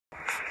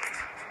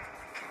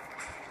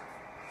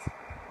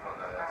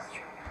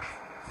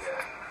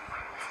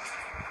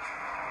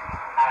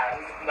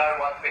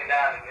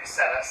this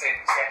cellar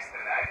since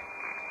yesterday.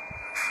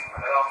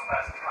 And the last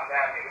person to come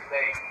down here was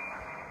me.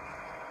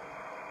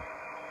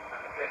 And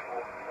the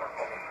clipboard was up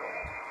on the floor.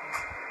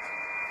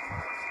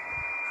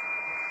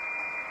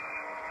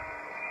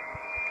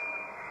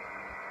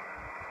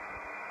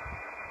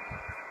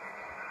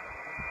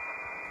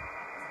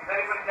 Is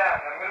anybody down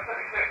here? I'm going to put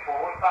the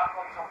clipboard back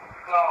on top of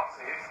the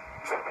glasses.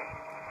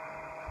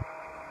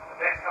 The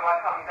next time I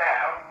come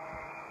down,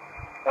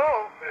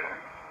 boom,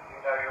 you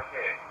know you're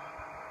here.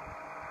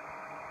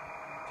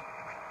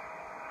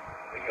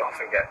 You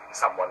often get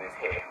someone in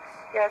here.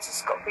 Yeah, it's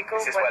just got to be good.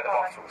 This is where the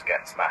bottles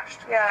get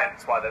smashed. Yeah.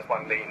 Hence why there's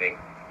one leaning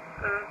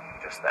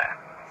just there.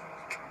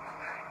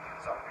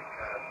 So I think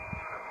I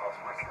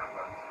passed my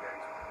camera to the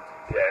end.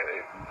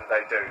 Yeah,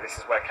 they do. This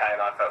is where Kay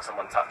and I felt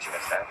someone touching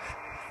us then.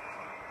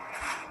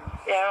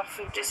 Yeah, I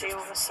feel dizzy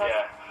all of a sudden.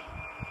 Yeah.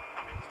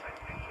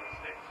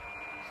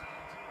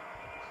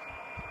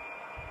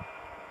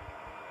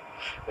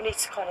 We need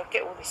to kind of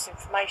get all this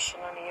information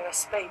on a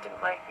USB,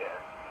 don't we? Yeah.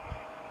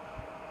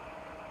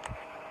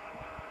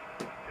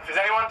 If there's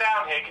anyone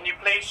down here, can you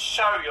please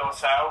show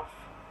yourself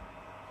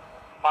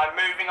by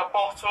moving a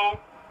bottle?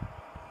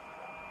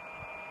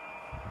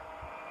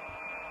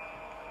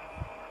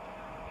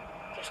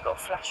 Just got a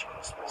flash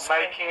across my Or screen.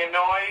 making a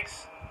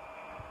noise?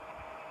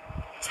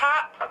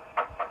 Tap.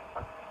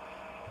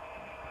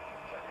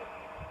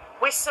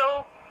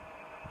 Whistle.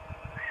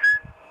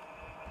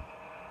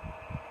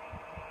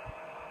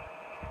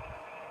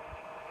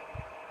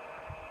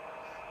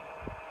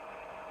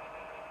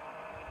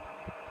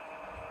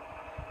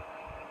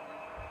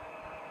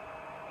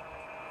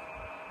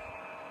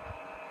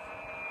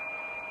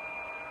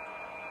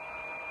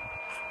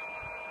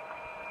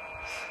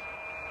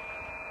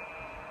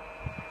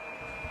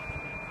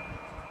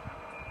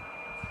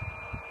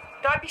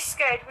 Don't be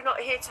scared, we're not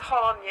here to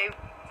harm you.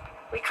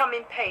 We come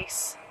in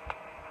peace.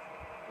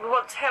 We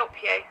want to help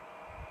you.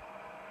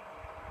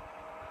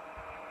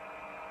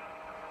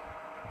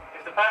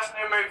 If the person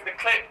who moved the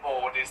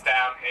clipboard is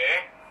down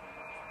here,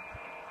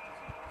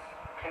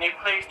 can you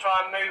please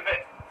try and move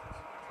it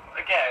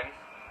again?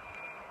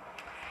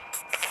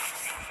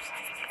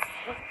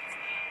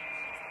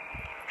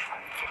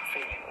 I'm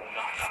feeling all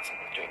night, I think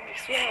I'm doing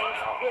this on my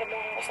arm.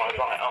 On my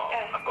right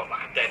arm, I've got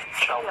like a dead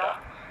shoulder.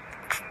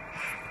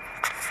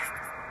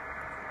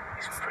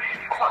 It's really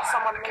Like quiet.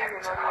 someone again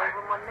leaning on tonight.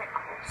 you when my neck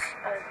was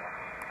over.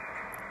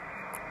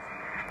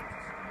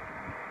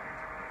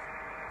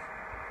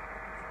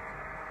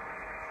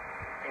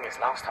 The thing is,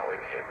 last time we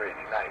were here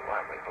really late,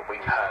 weren't we? But we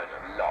heard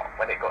a lot.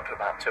 When it got to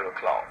about 2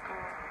 o'clock,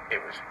 it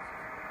was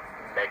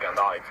mega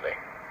lively.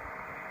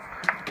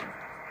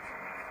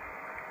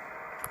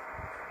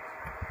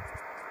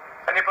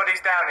 If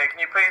anybody's down here, can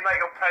you please make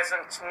your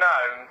presence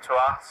known to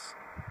us?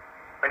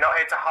 We're not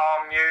here to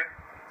harm you.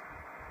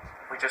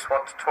 We just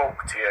want to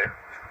talk to you.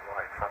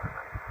 Right in front of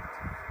me.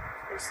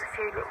 There's a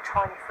few little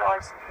tiny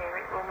flies in here,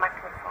 it will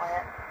magnify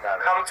it.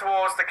 Come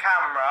towards the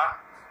camera.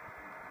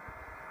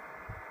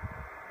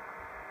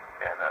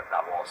 Yeah,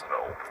 that wasn't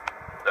all.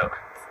 Look.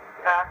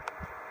 Yeah.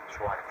 It's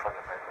right in front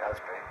of me. It has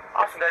been.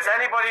 If there's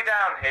anybody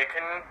down here,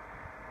 can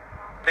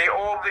the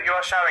orb that you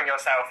are showing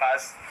yourself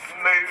as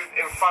move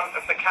in front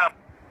of the camera?